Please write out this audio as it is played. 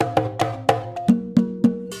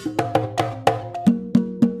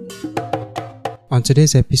On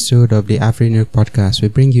today's episode of the AfriNuke podcast, we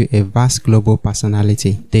bring you a vast global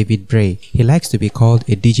personality, David Bray. He likes to be called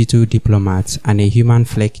a digital diplomat and a human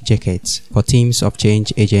flak jacket for teams of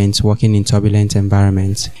change agents working in turbulent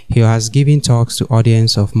environments. He has given talks to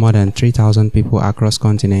audience of more than 3,000 people across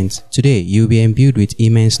continents. Today, you'll be imbued with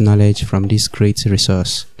immense knowledge from this great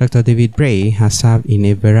resource. Dr. David Bray has served in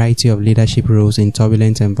a variety of leadership roles in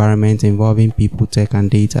turbulent environments involving people, tech,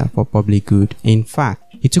 and data for public good. In fact,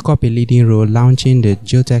 he took up a leading role launching the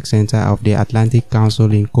Geotech Center of the Atlantic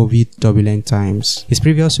Council in COVID turbulent times. His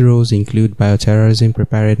previous roles include bioterrorism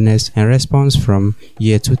preparedness and response from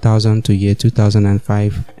year 2000 to year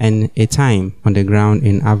 2005 and a time on the ground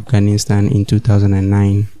in Afghanistan in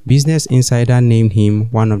 2009. Business Insider named him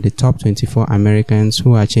one of the top 24 Americans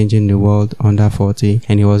who are changing the world under 40,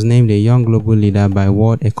 and he was named a young global leader by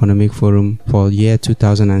World Economic Forum for year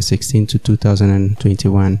 2016 to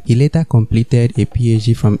 2021. He later completed a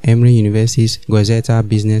PhD from Emory University's Goseta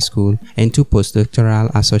Business School and 2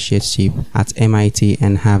 postdoctoral associateships at MIT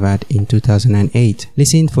and Harvard in 2008.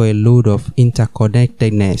 Listen for a load of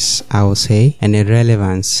interconnectedness, I will say, and a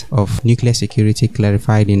relevance of nuclear security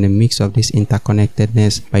clarified in the mix of this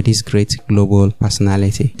interconnectedness by this great global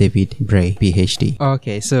personality, David Bray, PhD.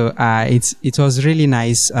 Okay, so it was really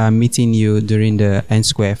nice meeting you during the N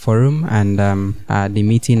Square Forum, and the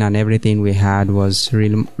meeting and everything we had was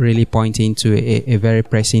really pointing to a very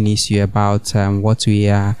pressing issue about what we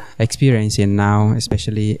are experiencing now,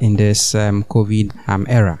 especially in this COVID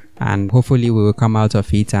era. And hopefully we will come out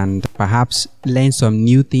of it and perhaps learn some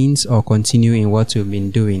new things or continue in what we've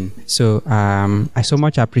been doing. So I so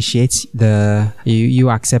much appreciate you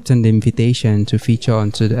accepting the invitation to feature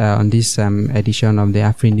on this edition of the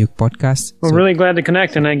AfriNuke podcast. We're really glad to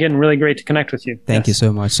connect, and again, really great to connect with you. Thank you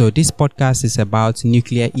so much. So this podcast is about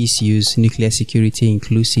nuclear issues, nuclear security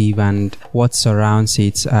inclusive, and what surrounds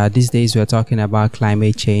it. These days we're talking about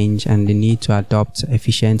climate change and the need to adopt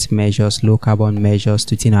efficient measures, low carbon measures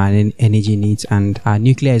to thin our energy needs, and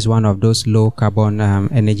nuclear is one of those low carbon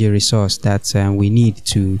energy resource that we need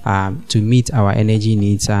to meet our energy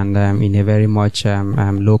needs and in a very much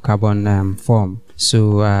low carbon form.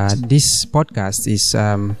 So this podcast is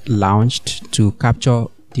launched to capture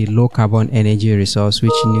the low carbon energy resource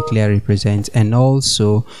which nuclear represents, and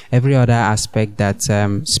also every other aspect that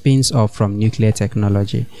spins off from nuclear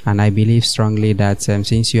technology. And I believe strongly that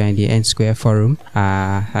since you are in the N Square Forum,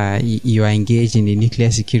 you are engaged in the nuclear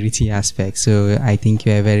security aspect. So I think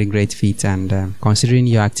you are a very great fit, and considering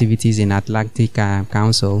your activities in Atlantic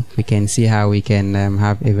Council, we can see how we can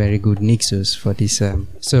have a very good nexus for this.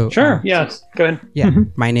 Sure, yes, go ahead. Yeah,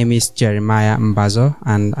 my name is Jeremiah Mbazo,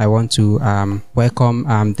 and I want to welcome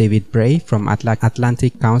David Bray from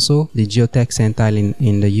Atlantic Council, the Geotech Center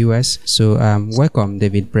in the US. So welcome,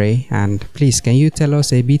 David Bray, and please, can you tell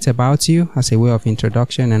us a bit about you as a way of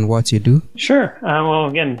introduction and what you do? Sure. Well,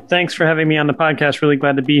 again, thanks for having me on the podcast. Really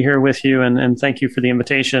glad to be here with you, and thank you for the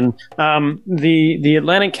invitation. The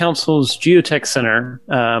Atlantic Council's Geotech Center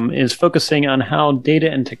is focusing on how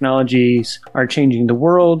data and technologies are changing the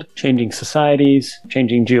world, changing societies,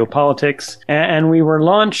 changing geopolitics, and we were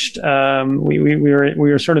launched.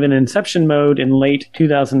 We were sort of in inception mode in late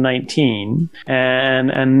 2019, and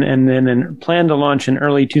then planned to launch in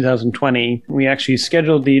early 2020. We actually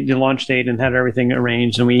scheduled the launch date and had everything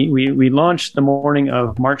arranged, and we launched the morning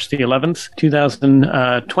of March the 11th,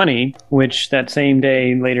 2020, which that same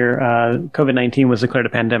day later COVID-19 was declared a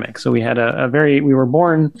pandemic. So we had we were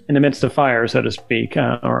born in the midst of fire, so to speak,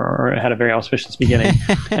 or had a very auspicious beginning.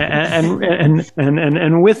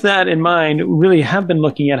 and with that in mind, really have been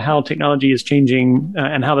looking at how technology is changing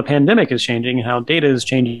and how the pandemic is changing, and how data is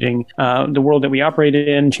changing the world that we operate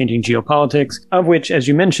in, changing geopolitics, of which, as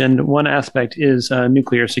you mentioned, one aspect is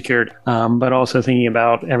nuclear security, but also thinking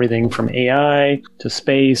about everything from AI to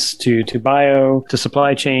space to bio to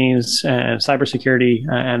supply chains and cybersecurity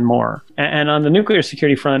and more. And on the nuclear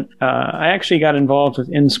security front, I actually got involved with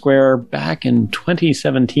N Square back in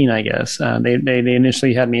 2017, I guess. They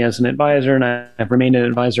initially had me as an advisor, and I've remained an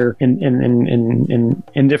advisor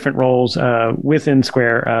in different roles within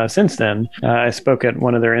Square since then. I spoke at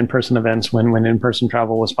one of their in-person events when in-person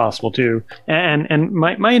travel was possible too. And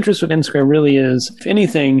my interest with N Square really is, if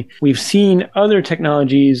anything, we've seen other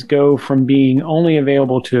technologies go from being only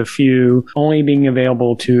available to a few, only being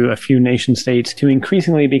available to a few nation states, to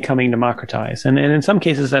increasingly becoming democratized. And in some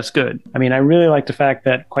cases, that's good. I mean, I really like the fact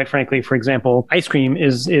that, quite frankly, for example, ice cream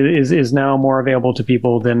is now more available to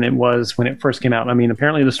people than it was when it first came out. I mean,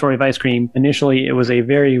 apparently the story of ice cream, initially it was a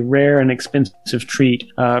very rare and expensive treat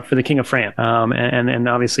for the King of France. And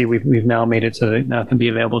obviously we've now made it so that it now can be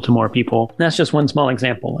available to more people. And that's just one small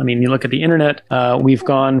example. I mean, you look at the internet, we've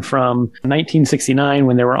gone from 1969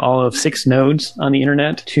 when there were all of 6 nodes on the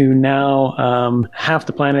internet to now half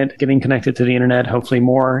the planet getting connected to the internet, hopefully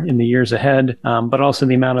more in the years ahead, but also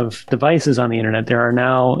the amount of devices on the internet. There are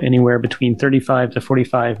now anywhere between 35 to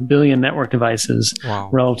 45 billion network devices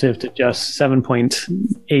relative to just 7.8,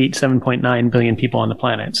 7.9 billion people on the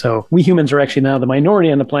planet. So we humans are actually now the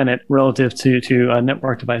minority on the planet relative to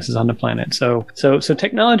network devices on the planet. So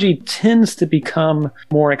technology tends to become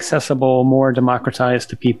more accessible, more democratized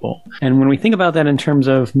to people. And when we think about that in terms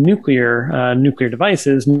of nuclear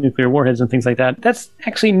devices, nuclear warheads and things like that, that's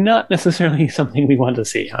actually not necessarily something we want to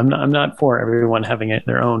see. I'm not for everyone having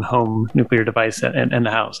their own home nuclear device in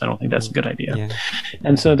the house. I don't think that's a good idea. Yeah.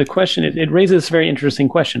 And so the question, it raises a very interesting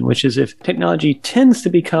question, which is if technology tends to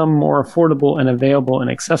become more affordable and available and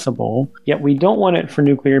accessible, yet we don't want it for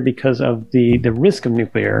nuclear because of the risk of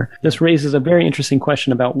nuclear, this raises a very interesting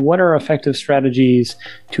question about what are effective strategies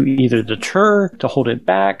to either deter, to hold it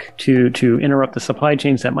back, to interrupt the supply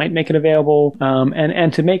chains that might make it available,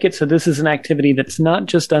 and to make it so this is an activity that's not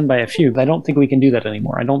just done by a few. I don't think we can do that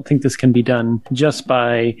anymore. I don't think this can be done just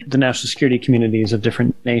by the national security communities of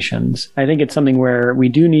different nations. I think it's something where we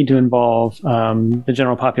do need to involve the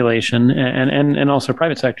general population and also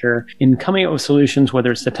private sector in coming up with solutions,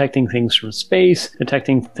 whether it's detecting things from space,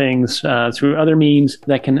 detecting things through other means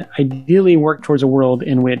that can ideally work towards a world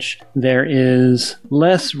in which there is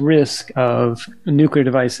less risk of nuclear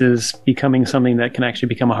devices becoming something that can actually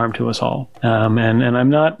become a harm to us all. And I'm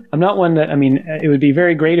not one that, I mean, it would be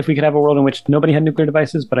very great if we could have a world in which nobody had nuclear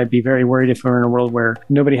devices, but I'd be very worried if we were in a world where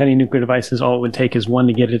nobody had any nuclear devices. All it would take is one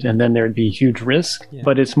to get it, and then there'd be huge risk. Yeah.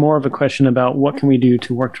 But it's more of a question about what can we do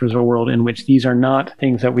to work towards a world in which these are not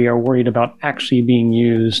things that we are worried about actually being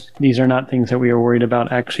used. These are not things that we are worried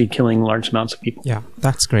about actually killing large amounts of people. Yeah,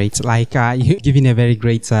 that's great. Like you're giving a very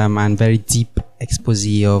great and very deep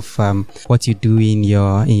expose of what you do in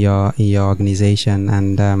your organization,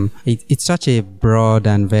 and it's such a broad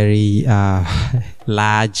and very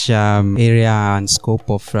large area and scope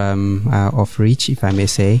of reach, if I may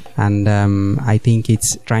say. And I think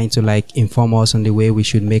it's trying to like inform us on the way we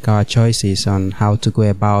should make our choices on how to go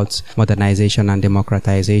about modernization and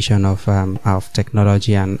democratization of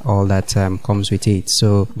technology and all that comes with it.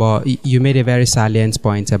 So, but you made a very salient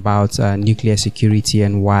point about nuclear security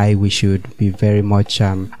and why we should be very much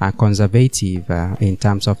conservative in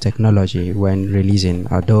terms of technology when releasing.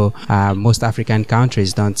 Although most African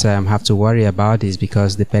countries don't have to worry about this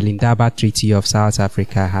because the Pelindaba Treaty of South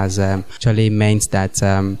Africa has actually meant that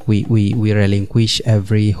we relinquish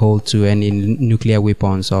every hold to any nuclear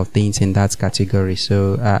weapons or things in that category.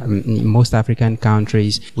 So most African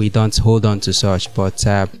countries, we don't hold on to such, but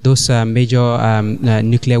those major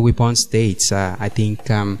nuclear weapon states, I think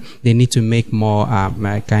they need to make more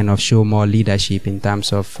kind of show more leadership in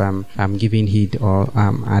terms of giving heed or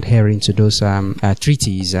adhering to those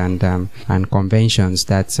treaties and conventions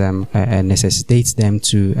that necessitates them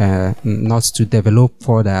to not to develop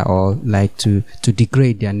further or like to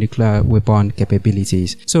degrade their nuclear weapon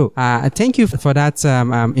capabilities. So thank you for that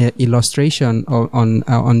illustration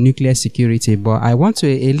on nuclear security. But I want to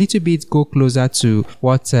a little bit go closer to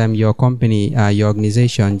what your company, your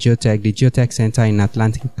organization, Geotech, the Geotech Center in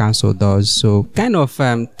Atlantic Council does. So kind of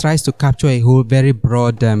tries to capture a whole very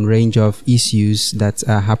broad range of issues that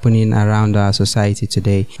are happening around our society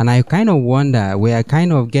today. And I kind of wonder, we are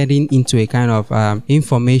kind of getting into a kind of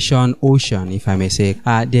information ocean, if I may say.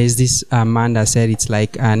 There's this man that said it's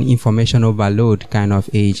like an information overload kind of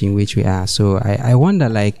age in which we are. So I wonder,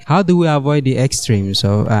 like, how do we avoid the extremes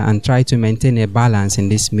and try to maintain a balance in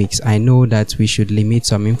this mix? I know that we should limit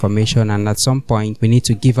some information, and at some point we need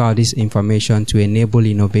to give out this information to enable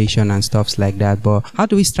innovation and stuffs like that. But how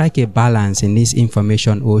do we strike a balance in this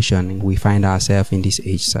information ocean we find ourselves in this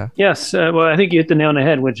age, sir? Yes, well, I think you hit the nail on the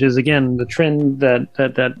head, which is again the trend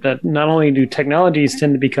that not only do technologies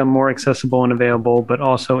tend to become more accessible and available, but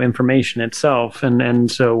also information itself.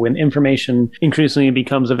 And so when information increasingly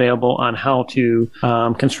becomes available on how to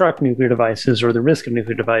construct nuclear devices or the risk of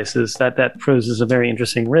nuclear devices, that poses a very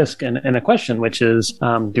interesting risk and a question, which is,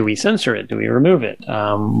 do we censor it? Do we remove it?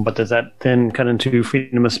 But does that then cut into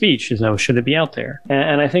freedom of speech? Should it be out there?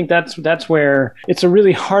 And I think that's where it's a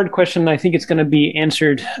really hard question. I think it's going to be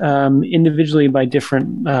answered individually by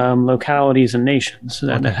different localities and nations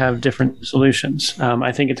that have different solutions solutions.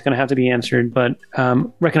 I think it's going to have to be answered, but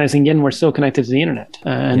recognizing again, we're still connected to the internet.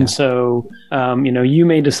 So, you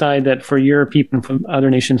may decide that for your people from other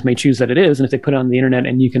nations may choose that it is. And if they put it on the internet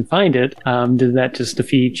and you can find it, does that just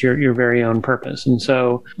defeat your very own purpose? And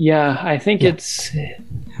so, I think it's,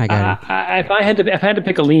 if I had to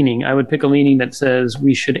pick a leaning, I would pick a leaning that says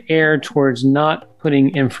we should err towards not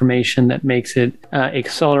putting information that makes it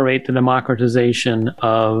accelerate the democratization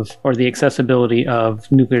of or the accessibility of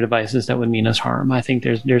nuclear devices that would mean us harm. I think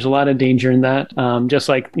there's a lot of danger in that. Just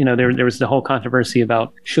like there was the whole controversy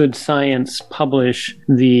about should science publish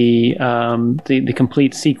the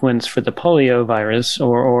complete sequence for the polio virus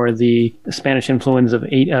or the Spanish influenza of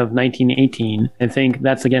 1918. I think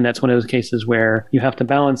that's one of those cases where you have to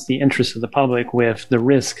balance the interests of the public with the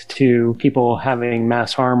risk to people having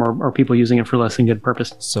mass harm or people using it for less than good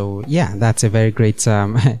purpose. So that's a very great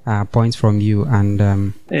point from you.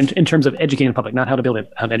 And in terms of educating the public, not how to build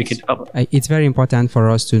it, how to educate the public. It's very important for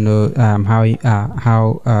us to know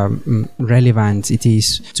how relevant it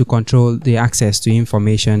is to control the access to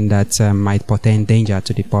information that might portend danger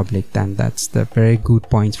to the public. And that's the very good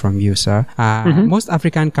point from you, sir. Most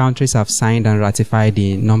African countries have signed and ratified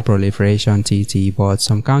the non-proliferation treaty, but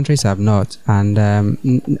some countries have not. And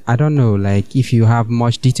I don't know, like if you have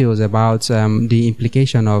much details about the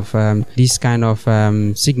implication of these kind of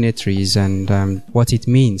signatories and what it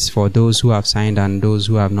means for those who have signed and those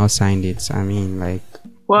who have not signed it. I mean, like.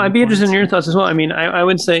 Well, I'd be interested in your thoughts as well. I mean, I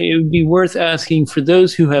would say it would be worth asking for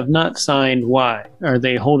those who have not signed, why? Are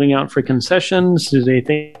they holding out for concessions? Do they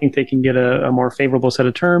think they can get a more favorable set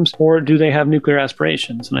of terms? Or do they have nuclear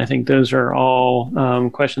aspirations? And I think those are all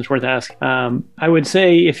questions worth asking. I would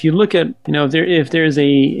say if you look at, if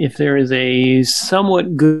there is a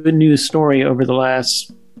somewhat good news story over the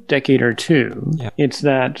last decade or two, it's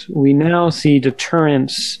that we now see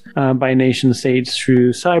deterrence by nation states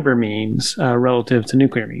through cyber means relative to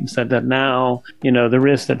nuclear means. That now, the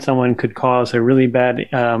risk that someone could cause a really bad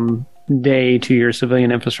day to your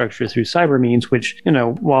civilian infrastructure through cyber means, which,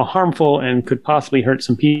 while harmful and could possibly hurt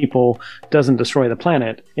some people, doesn't destroy the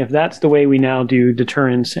planet. If that's the way we now do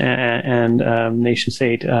deterrence and nation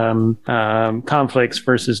state conflicts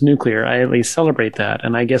versus nuclear, I at least celebrate that.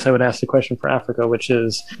 And I guess I would ask the question for Africa, which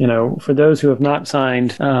is, for those who have not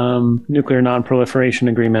signed nuclear non-proliferation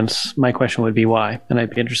agreements, my question would be why? And I'd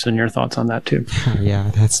be interested in your thoughts on that too.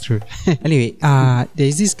 Yeah, that's true. Anyway,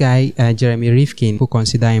 there's this guy, Jeremy Rifkin, who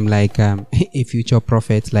consider him like a future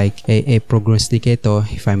prophet, like a prognosticator,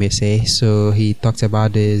 if I may say. So he talked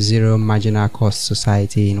about the zero marginal cost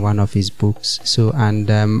society in one of his books. So, and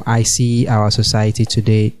I see our society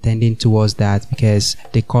today tending towards that because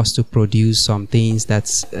the cost to produce some things that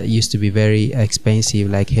used to be very expensive,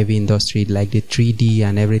 like heavy industry, like the 3D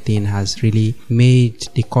and everything, has really made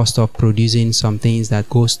the cost of producing some things that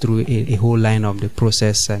goes through a whole line of the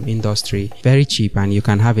process industry very cheap, and you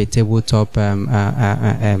can have a tabletop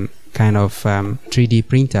kind of 3D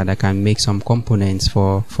printer that can make some components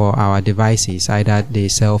for our devices, either the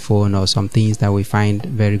cell phone or some things that we find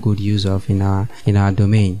very good use of in our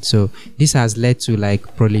domain. So this has led to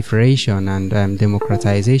like proliferation and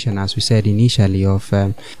democratization, as we said initially,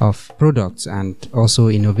 of products and also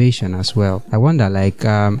innovation as well. I wonder, like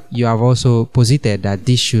you have also posited that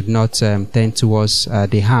this should not tend towards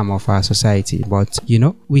the harm of our society, but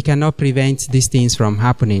we cannot prevent these things from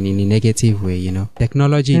happening in a negative way.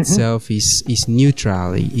 Technology itself is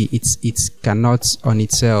neutral. It cannot on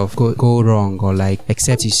itself go wrong, or like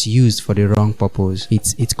except it's used for the wrong purpose.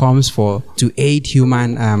 It comes to aid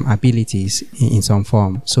human abilities in some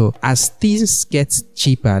form. So as things get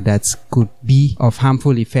cheaper that could be of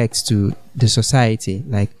harmful effects to the society,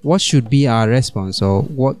 like what should be our response, or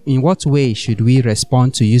in what way should we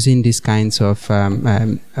respond to using these kinds of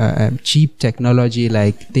cheap technology,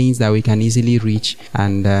 like things that we can easily reach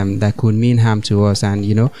and that could mean harm to us? And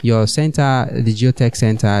your center, the Geotech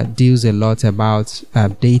Center, deals a lot about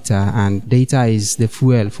data, and data is the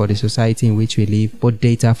fuel for the society in which we live. Both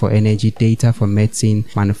data for energy, data for medicine,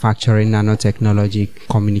 manufacturing, nanotechnology,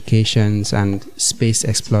 communications, and space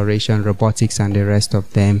exploration, robotics, and the rest of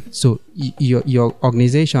them. So your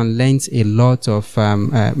organization lends a lot of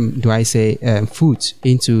foot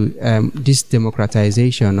into this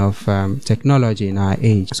democratization of technology in our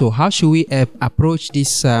age. So how should we approach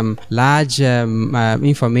this large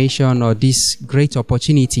information, or this great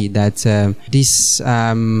opportunity that this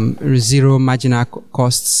zero marginal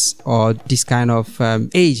costs, or this kind of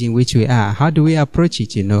age in which we are? How do we approach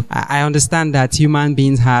it? I understand that human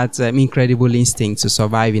beings had incredible instinct to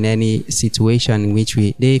survive in any situation in which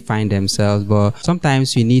they find themselves. themselves, but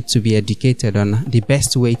sometimes we need to be educated on the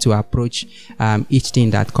best way to approach each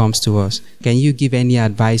thing that comes to us. Can you give any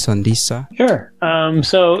advice on this, sir? Sure.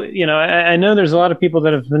 So, I know there's a lot of people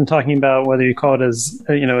that have been talking about whether you call it as,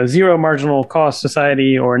 a zero marginal cost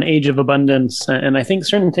society or an age of abundance. And I think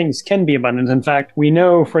certain things can be abundant. In fact, we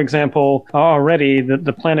know, for example, already that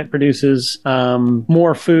the planet produces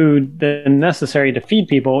more food than necessary to feed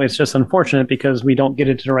people. It's just unfortunate because we don't get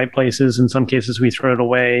it to the right places. In some cases, we throw it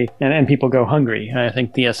away and people go hungry. I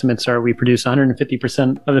think the estimates are we produce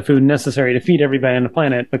 150% of the food necessary to feed everybody on the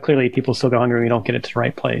planet, but clearly people still go hungry and we don't get it to the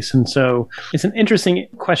right place. And so it's an interesting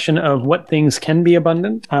question of what things can be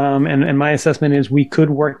abundant. And my assessment is we could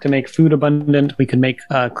work to make food abundant. We could make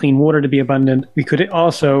clean water to be abundant. We could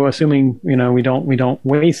also, assuming, we don't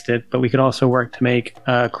waste it, but we could also work to make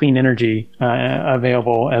clean energy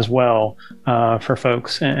available as well for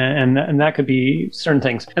folks. And that could be certain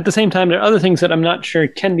things. At the same time, there are other things that I'm not sure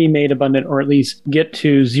can be made abundant or at least get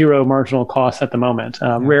to zero marginal cost at the moment.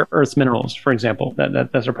 Rare earth minerals, for example,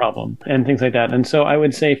 that's a problem and things like that. And so I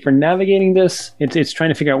would say for navigating this, it's trying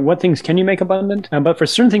to figure out what things can you make abundant, but for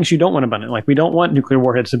certain things you don't want abundant. Like we don't want nuclear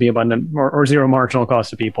warheads to be abundant or zero marginal cost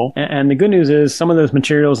to people. And the good news is some of those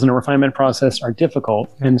materials in the refinement process are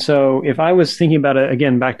difficult. And so if I was thinking about it,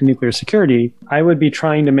 again, back to nuclear security, I would be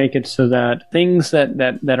trying to make it so that things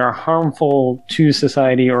that are harmful to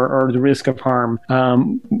society or the risk of harm,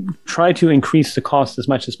 try to increase the cost as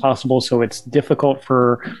much as possible so it's difficult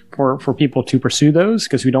for people to pursue those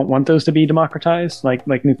because we don't want those to be democratized like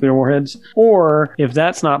nuclear warheads. Or if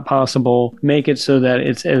that's not possible, make it so that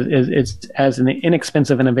it's as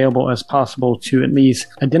inexpensive and available as possible to at least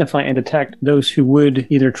identify and detect those who would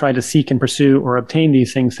either try to seek and pursue or obtain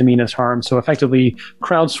these things to mean us harm. So effectively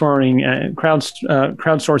crowdsourcing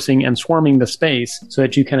and swarming the space so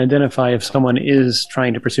that you can identify if someone is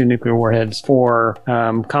trying to pursue nuclear warheads for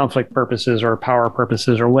conflict purposes or power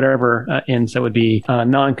purposes or whatever ends that would be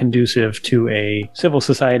non-conducive to a civil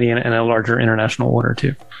society and a larger international order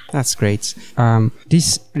too. That's great.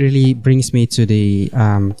 This really brings me to the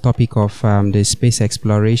topic of the space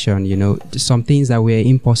exploration. Some things that were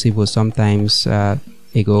impossible sometimes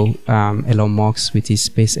ago, Elon Musk with his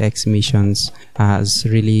SpaceX missions has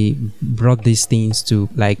really brought these things to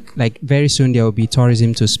like very soon there will be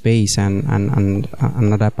tourism to space and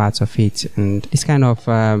other parts of it, and this kind of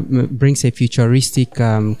brings a futuristic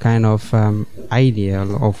kind of idea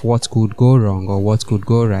of what could go wrong or what could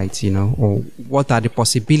go right, or what are the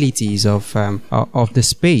possibilities of the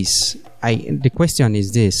space. The question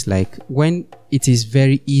is this, when it is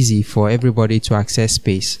very easy for everybody to access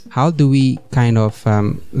space, how do we kind of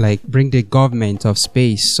bring the government of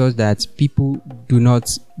space so that people do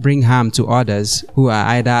not bring harm to others who are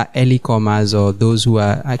either early comers or those who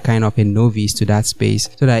are kind of a novice to that space,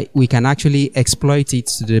 so that we can actually exploit it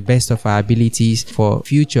to the best of our abilities for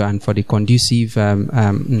future and for the conducive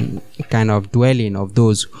kind of dwelling of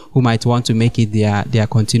those who might want to make it their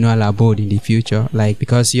continual abode in the future.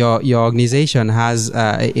 Because your organization has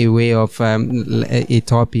a way of a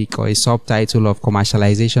topic or a subtitle of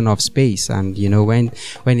commercialization of space, and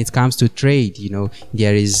when it comes to trade,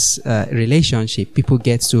 there is a relationship. People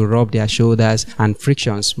get to rub their shoulders and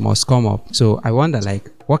frictions must come up. So I wonder,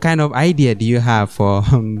 what kind of idea do you have for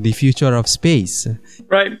the future of space?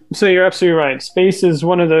 Right. So you're absolutely right. Space is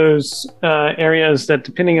one of those areas that,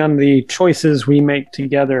 depending on the choices we make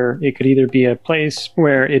together, it could either be a place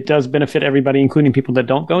where it does benefit everybody, including people that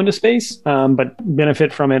don't go into space, but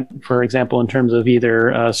benefit from it, for example, in terms of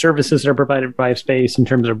either services that are provided by space, in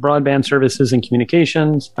terms of broadband services and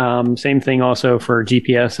communications. Same thing also for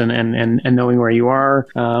GPS and knowing where you are.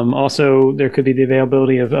 Also, there could be the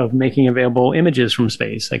availability of making available images from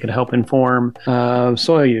space that could help inform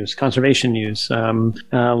soil use, conservation use,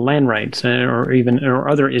 land rights, or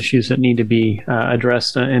other issues that need to be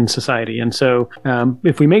addressed in society. And so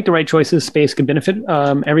if we make the right choices, space could benefit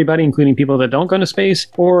everybody, including people that don't go into space.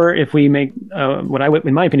 Or if we make what I would,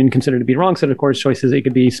 in my opinion, consider to be wrong set of course choices, it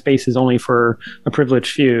could be space is only for a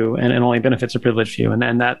privileged few and only benefits a privileged few.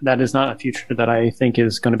 And that is not a future that I think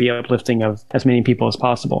is going to be uplifting of as many people as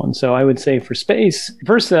possible. And so I would say for space, the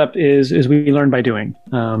first step is we learn by doing.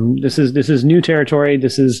 This is new territory.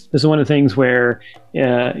 This is one of the things where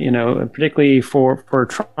particularly for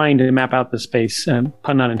trying to map out the space,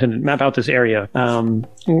 pun not intended, map out this area,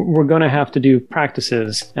 we're going to have to do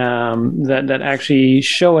practices that actually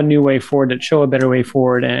show a new way forward, that show a better way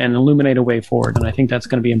forward, and illuminate a way forward. And I think that's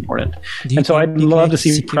going to be important. And so I'd love to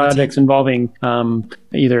see projects involving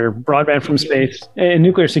either broadband from space and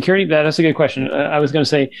nuclear security. That's a good question. I was going to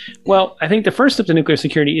say, well, I think the first step to nuclear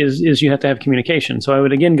security is you have to have communication. So I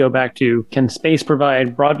would again go back to, can space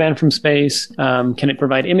provide broadband from space? Can it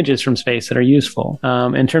provide images from space that are useful?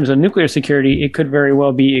 In terms of nuclear security, it could very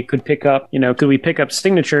well be, it could pick up, could we pick up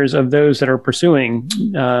signatures of those that are pursuing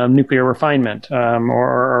nuclear refinement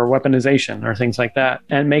or weaponization or things like that,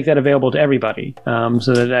 and make that available to everybody,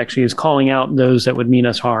 so that it actually is calling out those that would mean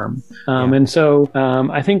us harm. And so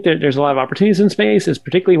I think that there's a lot of opportunities in space, is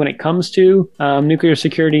particularly when it comes to nuclear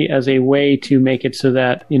security, as a way to make it so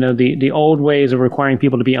that, the old ways of requiring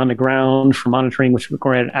people to be on the ground for monitoring, which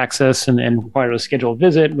required access and required a scheduled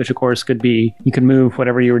visit, which of course could be, you could move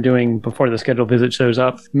whatever you were doing before the scheduled visit shows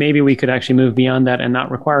up. Maybe we could actually move beyond that and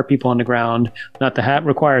not require people on the ground, not to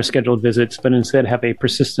require scheduled visits, but instead have a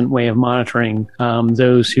persistent way of monitoring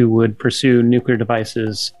those who would pursue nuclear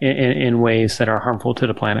devices in ways that are harmful to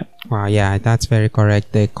the planet. Wow, yeah, that's very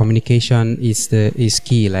correct. The communication is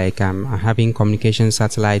key. Like having communication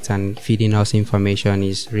satellites and feeding us information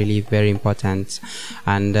is really very important.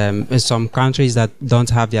 And some countries that don't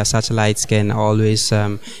have their satellites can always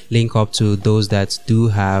link up to those that do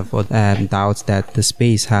have, or doubt that the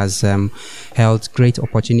space has held great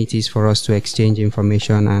opportunities for us to exchange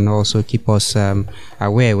information and also keep us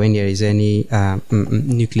aware when there is any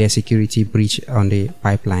nuclear security breach on the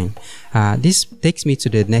pipeline. This takes me to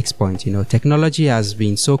the next point. Technology has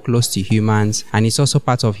been so close to humans, and it's also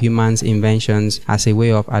part of humans' inventions as a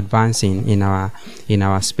way of advancing in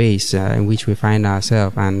our space in which we find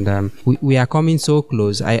ourselves. And we are coming so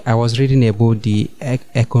close. I was reading about the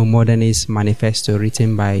Eco-Modernist Manifesto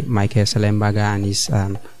written by Michael Shellenberger and his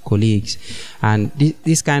colleagues, and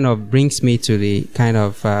this kind of brings me to the kind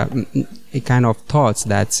of thoughts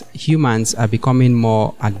that humans are becoming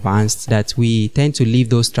more advanced, that we tend to leave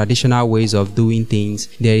those traditional ways of doing things.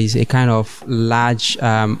 There is a kind of large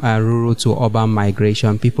rural to urban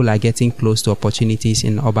migration. People are getting close to opportunities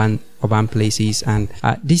in urban places, and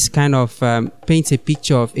this kind of paints a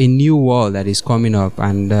picture of a new world that is coming up.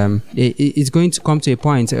 And it's going to come to a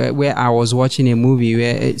point where I was watching a movie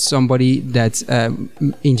where somebody that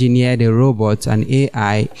engineered a robot, an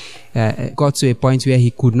AI, got to a point where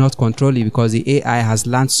he could not control it because the AI has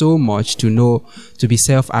learned so much to be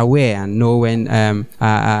self-aware and know when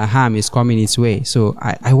harm is coming its way. So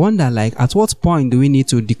I wonder, like, at what point do we need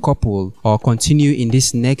to decouple or continue in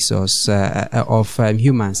this nexus of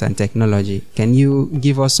humans and technology? Can you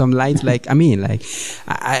give us some light?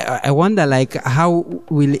 I wonder, like, how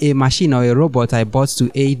will a machine or a robot I bought to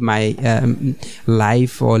aid my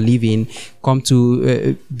life or living come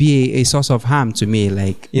to be a source of harm to me?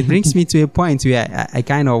 Like, it brings me to a point where I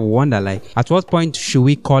kind of wonder, like, at what point should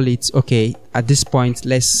we call it, okay, at this point,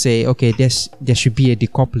 let's say, okay, there should be a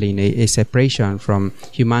decoupling, a separation from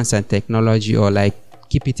humans and technology, or like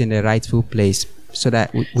keep it in the rightful place so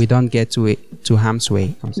that we don't get to harm's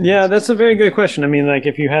way? Yeah, that's a very good question. I mean, like,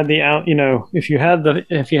 if you had if you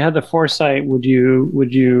had the foresight, would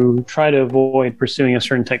you try to avoid pursuing a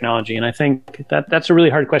certain technology? And I think that's a really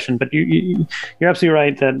hard question. But you're absolutely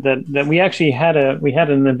right that we actually had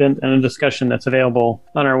an event and a discussion that's available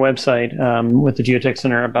on our website with the Geotech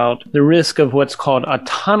Center about the risk of what's called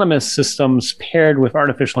autonomous systems paired with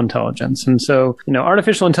artificial intelligence. And so,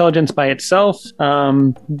 artificial intelligence by itself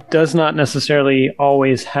does not necessarily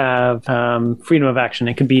always have freedom of action.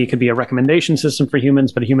 It could be a recommendation system for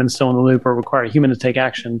humans, but a human's still in the loop, or require a human to take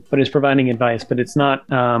action, but it's providing advice. But it's not,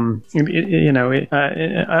 I'm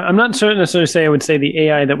not certain necessarily I would say the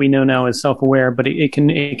AI that we know now is self-aware, but it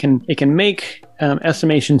can make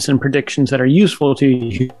estimations and predictions that are useful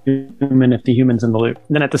to human if the human's in the loop.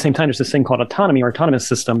 And then at the same time, there's this thing called autonomy, or autonomous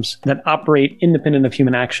systems that operate independent of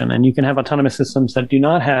human action. And you can have autonomous systems that do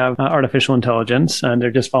not have artificial intelligence, and they're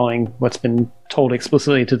just following what's been told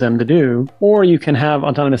explicitly to them to do. Or you can have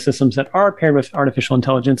autonomous systems that are paired with artificial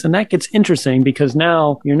intelligence. And that gets interesting because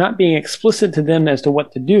now you're not being explicit to them as to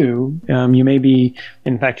what to do. You may be,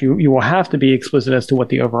 in fact, you will have to be explicit as to what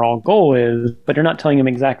the overall goal is, but you're not telling them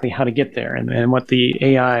exactly how to get there. And what the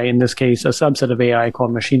AI, in this case, a subset of AI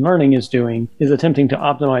called machine learning, is doing is attempting to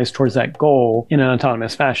optimize towards that goal in an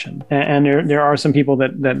autonomous fashion. And there are some people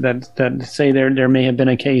that say there may have been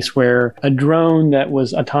a case where a drone that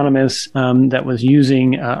was autonomous, that was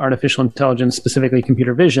using artificial intelligence, specifically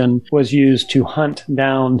computer vision, was used to hunt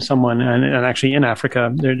down someone, and actually in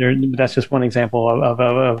Africa. That's just one example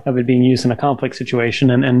of it being used in a conflict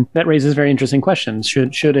situation, and that raises very interesting questions.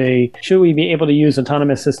 Should we be able to use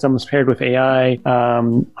autonomous systems paired with AI AI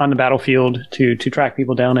on the battlefield to track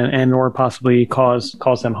people down and or possibly cause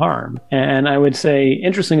them harm. And I would say,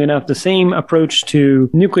 interestingly enough, the same approach to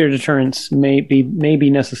nuclear deterrence may be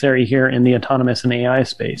necessary here in the autonomous and AI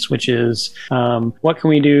space, which is what can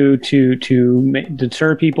we do to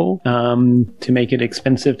deter people, to make it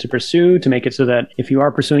expensive to pursue, to make it so that if you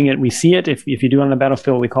are pursuing it, we see it. If you do it on the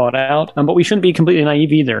battlefield, we call it out. But we shouldn't be completely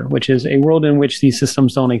naive either, which is a world in which these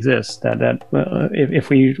systems don't exist. If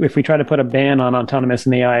we try to put a ban on autonomous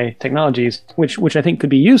and AI technologies, which I think could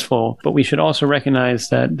be useful, but we should also recognize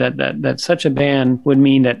that such a ban would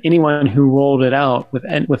mean that anyone who rolled it out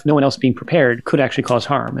with no one else being prepared could actually cause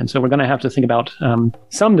harm. And so we're going to have to think about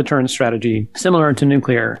some deterrence strategy similar to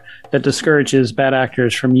nuclear that discourages bad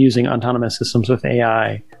actors from using autonomous systems with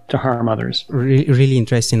AI to harm others. Really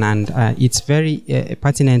interesting, and it's very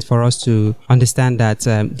pertinent for us to understand that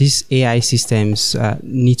these AI systems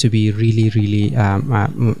need to be really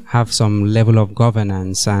have some level of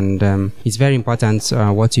governance, and it's very important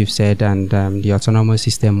what you've said, and the autonomous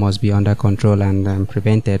system must be under control and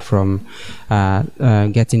prevented from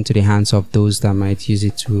getting to the hands of those that might use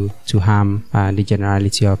it to harm the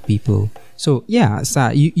generality of people. So yeah,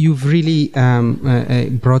 sir, you've really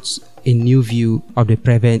brought a new view of the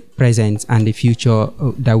present and the future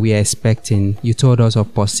that we are expecting. You told us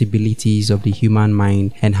of possibilities of the human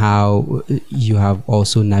mind and how you have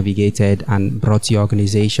also navigated and brought your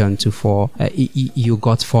organization to fore. You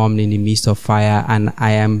got formed in the midst of fire, and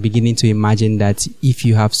I am beginning to imagine that if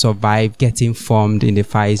you have survived getting formed in the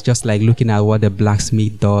fire, it's just like looking at what the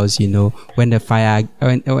blacksmith does. You know, when the fire,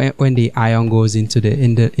 when the iron goes into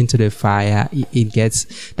the fire,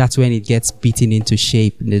 that's when it gets beaten into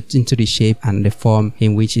shape, into the shape and the form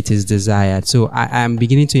in which it is desired. So I am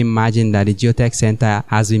beginning to imagine that the Geotech Center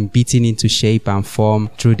has been beaten into shape and form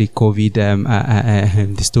through the COVID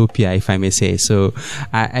dystopia, if I may say. So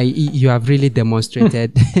you have really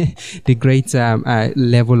demonstrated the great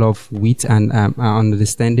level of wit and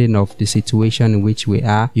understanding of the situation in which we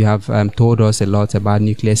are. You have told us a lot about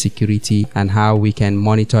nuclear security and how we can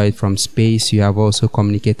monitor it from space. You have also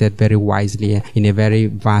communicated very wisely in a very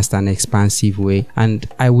vast and expansive way. And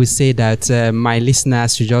I would say that my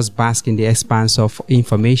listeners should just bask in the expanse of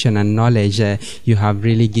information and knowledge you have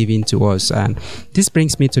really given to us. And this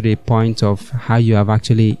brings me to the point of how you have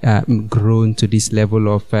actually grown to this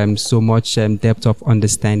level of so much depth of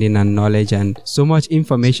understanding and knowledge, and so much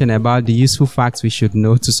information about the useful facts we should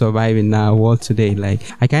know to survive in our world today. Like,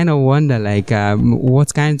 I kind of wonder, like,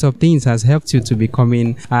 what kinds of things has helped you to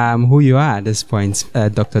becoming who you are at this point,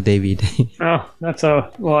 Dr. David? Oh,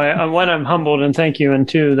 one, I'm humbled, and thank you, and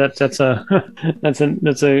two, that's the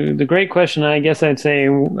great question. I guess I'd say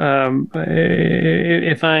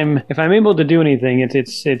if I'm able to do anything,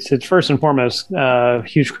 it's first and foremost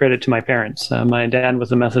huge credit to my parents. My dad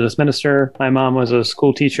was a Methodist minister. My mom was a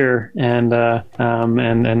school teacher, and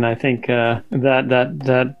I think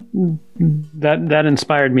that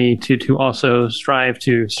inspired me to also strive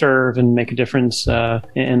to serve and make a difference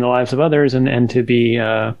in the lives of others, and to be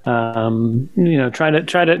try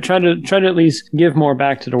to at least give more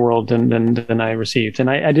back to the world than I received. And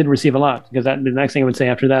I did receive a lot, because the next thing I would say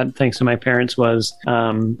after that, thanks to my parents, was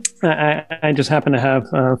I just happened to have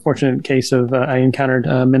a fortunate case of I encountered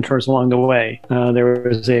mentors along the way. There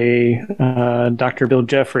was a Dr. Bill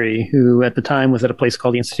Jeffrey, who at the time was at a place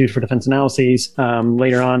called the Institute for Defense Analyses.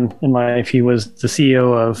 Later on in life, he was the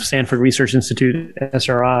CEO of Stanford Research Institute,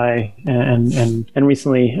 SRI, and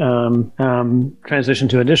recently transitioned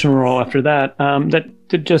to a additional role after that. That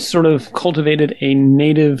just sort of cultivated a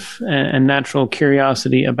native and natural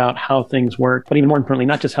curiosity about how things work, but even more importantly,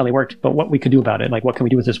 not just how they worked, but what we could do about it. Like, what can we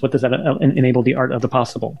do with this? What does that enable the art of the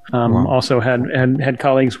possible? Wow. Also had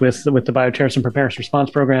colleagues with the Bioterrorism Preparedness Response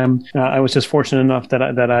Program. I was just fortunate enough that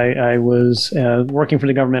I was working for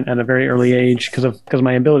the government at a very early age because of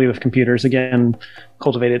my ability with computers. Again,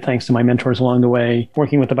 cultivated thanks to my mentors along the way.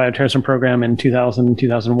 Working with the Bioterrorism Program in 2000,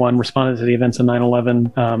 2001, responded to the events of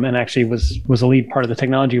 9/11, and actually was a lead part of the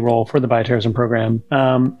technology role for the Bioterrorism Program.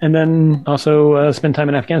 And then also spent time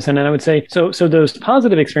in Afghanistan. And I would say, so those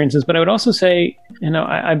positive experiences, but I would also say,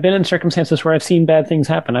 I've been in circumstances where I've seen bad things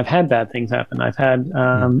happen. I've had bad things happen. I've had,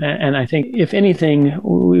 and I think if anything,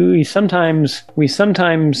 we sometimes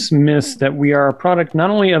miss that we are a product not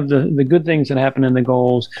only of the good things that happen in the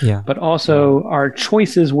goals, but also our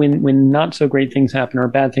choices when not so great things happen or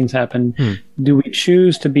bad things happen do we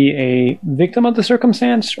choose to be a victim of the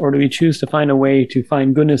circumstance, or do we choose to find a way to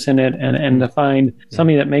find goodness in it and to find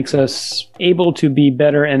something that makes us able to be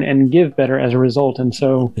better and give better as a result? And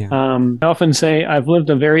so I often say I've lived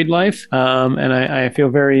a varied life, and I feel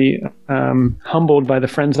very humbled by the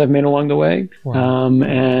friends I've made along the way. Wow.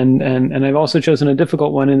 And I've also chosen a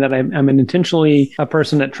difficult one in that I'm intentionally a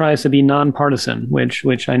person that tries to be nonpartisan,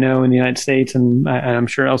 which I know in the United States and I'm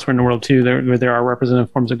sure elsewhere in the world too, where there are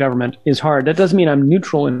representative forms of government, is hard. That doesn't mean I'm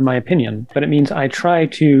neutral in my opinion, but it means I try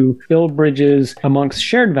to build bridges amongst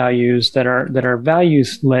shared values that are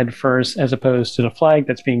values led first, as opposed to the flag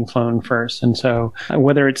that's being flown first. And so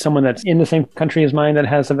whether it's someone that's in the same country as mine that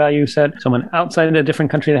has a value set, someone outside a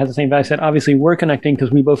different country that has the same value set, obviously we're connecting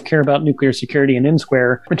because we both care about nuclear security and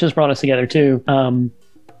N-Square, which has brought us together too.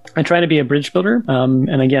 I try to be a bridge builder.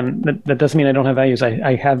 And again, that doesn't mean I don't have values.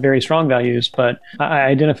 I have very strong values, but I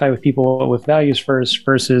identify with people with values first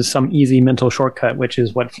versus some easy mental shortcut, which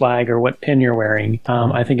is what flag or what pin you're wearing.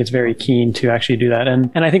 I think it's very keen to actually do that.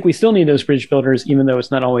 And I think we still need those bridge builders, even though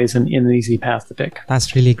it's not always an easy path to pick.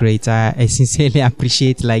 That's really great. I sincerely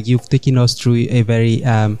appreciate you've taken us through a very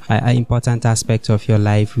important aspect of your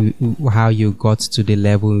life, how you got to the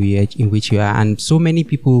level in which you are. And so many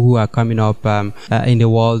people who are coming up in the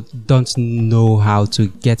world don't know how to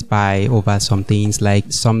get by over some things.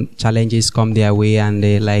 Like some challenges come their way and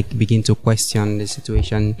they begin to question the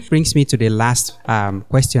situation. Brings me to the last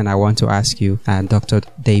question I want to ask you, Dr.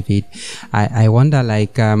 David. I wonder,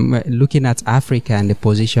 looking at Africa and the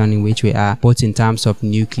position in which we are, both in terms of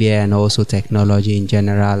nuclear and also technology in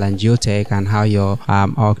general and geotech, and how your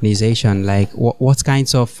organization, what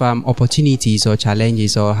kinds of opportunities or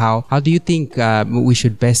challenges, or how do you think we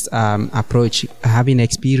should best approach having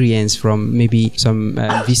experience from maybe some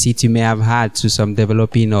visits you may have had to some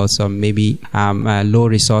developing or some maybe low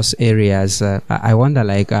resource areas? I wonder,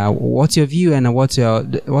 what's your view and what's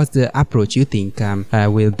the approach you think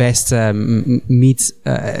will best meet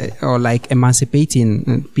or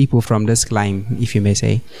emancipating people from this climb, if you may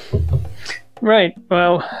say? Right.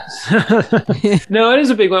 Well, no, it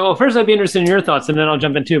is a big one. Well, first, I'd be interested in your thoughts, and then I'll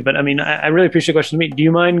jump in too. But I mean, I really appreciate the question to me. Do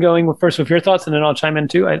you mind going first with your thoughts, and then I'll chime in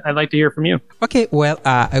too? I'd like to hear from you. Okay. Well,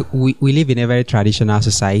 we live in a very traditional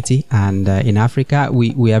society, and in Africa,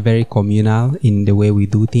 we are very communal in the way we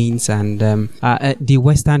do things. And the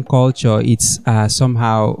Western culture, it's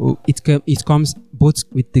somehow it comes both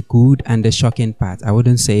with the good and the shocking part. I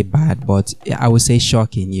wouldn't say bad, but I would say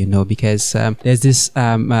shocking, because there's this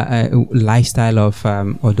lifestyle of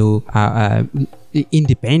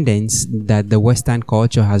independence that the Western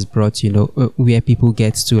culture has brought, where people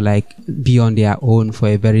get to be on their own for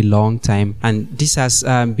a very long time, and this has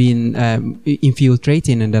been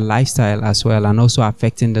infiltrating in the lifestyle as well, and also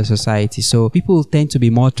affecting the society. So people tend to be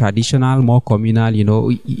more traditional, more communal.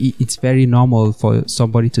 It's very normal for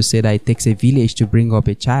somebody to say that it takes a village to bring up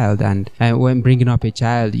a child, and when bringing up a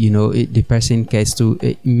child, the person gets to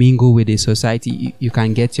mingle with the society. You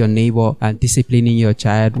can get your neighbor disciplining your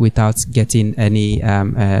child without getting any rebuff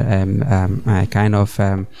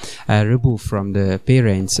from the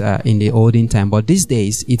parents in the olden time. But these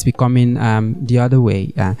days, it's becoming the other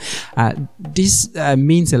way. This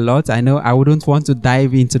means a lot. I know I wouldn't want to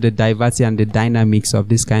dive into the diversity and the dynamics of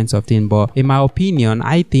these kinds of things, but in my opinion,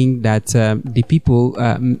 I think that the people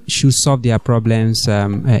should solve their problems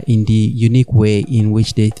in the unique way in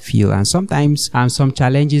which they feel. And sometimes some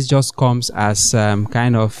challenges just comes as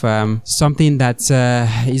something that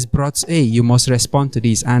is brought, hey, you must respond to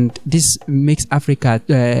this. And this makes Africa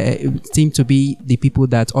seem to be the people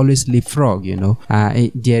that always leapfrog,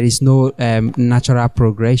 there is no natural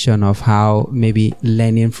progression of how maybe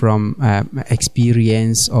learning from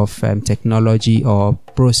experience of technology or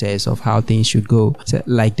process of how things should go. So,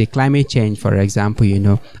 like the climate change, for example,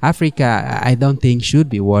 Africa, I don't think should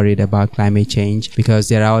be worried about climate change because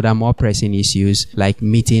there are other more pressing issues like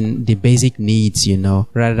meeting the basic needs,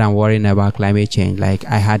 rather than worrying about climate change. Like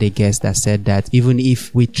I had a guest that said that even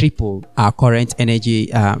if we triple our current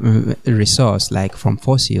energy resource, like from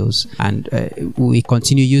fossils, and we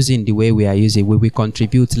continue using the way we are using, we will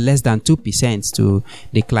contribute less than 2% to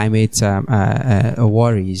the climate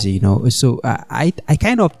worries, So I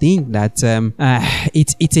kind of think that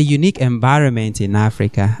it's a unique environment in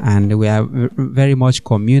Africa, and we are very much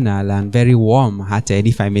communal and very warm-hearted,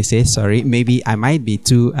 if I may say. Sorry, maybe I might be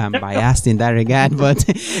too biased in that regard, but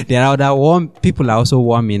there are other warm people are also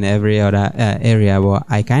warm in every other area. But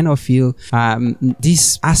I kind of feel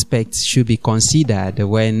this aspect should be considered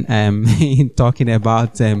when talking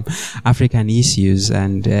about African issues.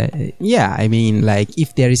 And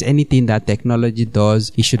if there is anything that technology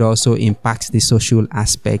does, it should also impact the social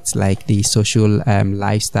aspects like the social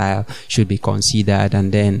lifestyle should be considered.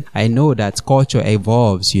 And then I know that culture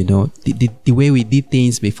evolves, the way we did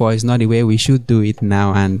things before is not the way we should do it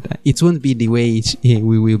now, and it won't be the way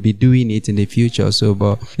we will be doing it in the future. So,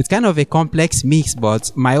 but it's kind of a complex mix,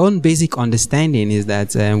 but my own basic understanding is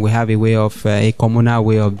that we have a communal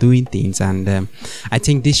way of doing things, and I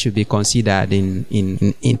think this should be considered in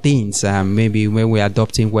things, maybe when we're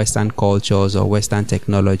adopting Western cultures or Western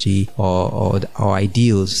technology or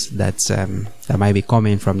ideals that might be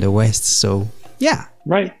coming from the West. So yeah.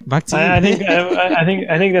 Right. Back to you. I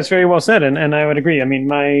think that's very well said, and I would agree. I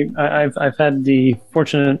mean, I've had the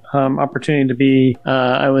fortunate opportunity to be.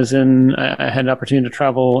 I had an opportunity to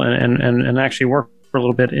travel and actually work for a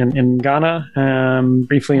little bit in Ghana,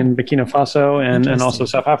 briefly in Burkina Faso, and also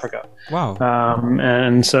South Africa. Wow.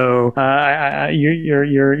 And so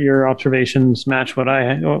your observations match what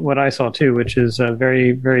I saw too, which is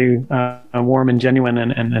very, very warm and genuine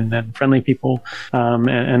and friendly people,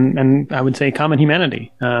 and I would say common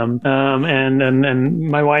humanity. And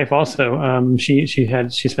my wife also, she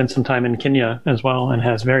spent some time in Kenya as well and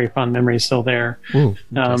has very fond memories still there. Ooh,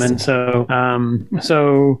 and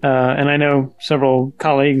I know several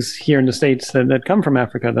colleagues here in the States that come from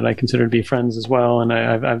Africa that I consider to be friends as well, and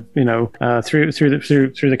I've through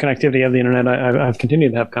the connectivity of the internet, I've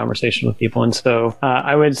continued to have conversation with people, and so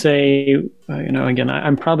I would say, again,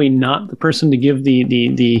 I'm probably not the person to give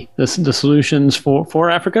the solutions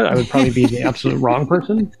for Africa. I would probably be the absolute wrong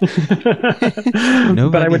person.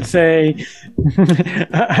 But I would say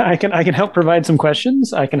I can help provide some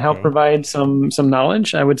questions. I can help provide some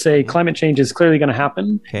knowledge. I would say climate change is clearly going to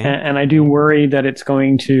happen, and I do worry that it's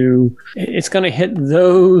going to hit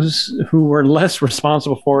those who were less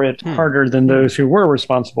responsible for it harder than those who were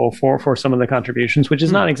responsible for some of the contributions, which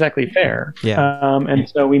is not exactly fair. And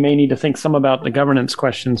so we may need to think some about the governance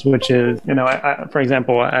questions, which is, for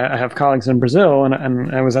example, I have colleagues in Brazil,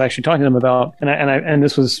 and I was actually talking to them about, and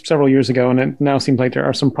this was several years ago, and it now seems like there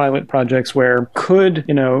are some pilot projects where could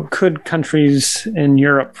countries in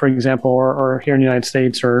Europe, for example, or here in the United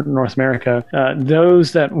States or North America,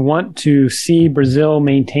 those that want to see Brazil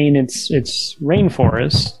maintain its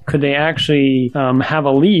rainforest, could they actually have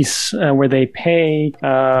a lease where they pay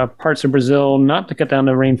parts of Brazil not to cut down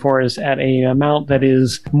the rainforest at a amount that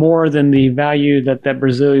is more than the value that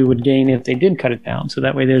Brazil would gain if they did cut it down? So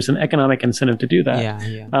that way there's an economic incentive to do that.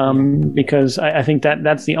 Because I think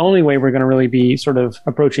that's the only way we're going to really be sort of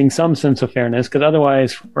approaching some sense of fairness, because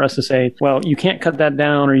otherwise for us to say, well, you can't cut that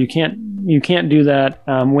down or you can't do that,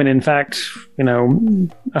 when in fact,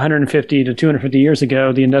 150 to 250 years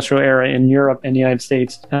ago, the industrial era in Europe and the United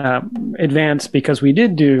States advanced because we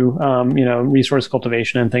did do, resource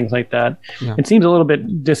cultivation and things like that. It seems a little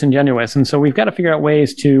bit disingenuous. And so we've got to figure out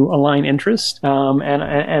ways to align interest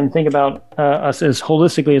and think about us as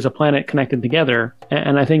holistically as a planet connected together.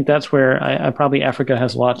 And I think that's where I probably Africa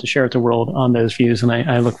has a lot to share with the world on those views. And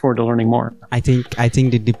I look forward to learning more. I think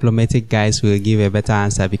the diplomatic guys will give a better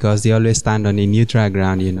answer because they always stand on a neutral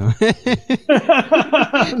ground,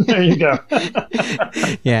 There you go.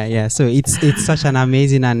 Yeah. So it's such an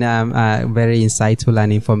amazing and very insightful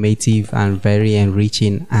and informative and very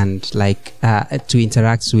enriching, and to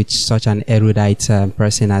interact with such an erudite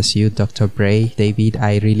person as you, Dr. Bray. David,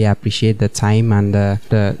 I really appreciate the time and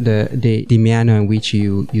the manner in which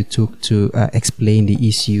you took to explain the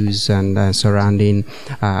issues and surrounding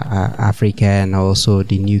Africa, and also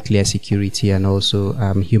the nuclear security, and also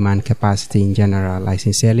human capacity in general. I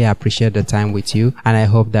sincerely appreciate the time with you, and I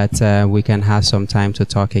hope that we can have some time to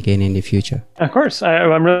talk again in the future. Of course.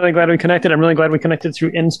 I'm really glad we connected. I'm really glad we connected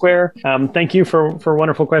through N-Square. Thank you for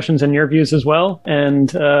wonderful questions and your views as well.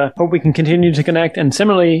 And hope we can continue to connect. And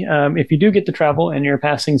similarly, if you do get to travel and you're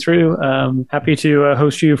passing through, happy to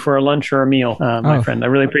host you for a lunch or a meal, my friend. I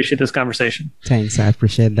really appreciate this conversation. Thanks. I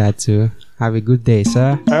appreciate that too. Have a good day,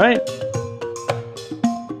 sir. All right.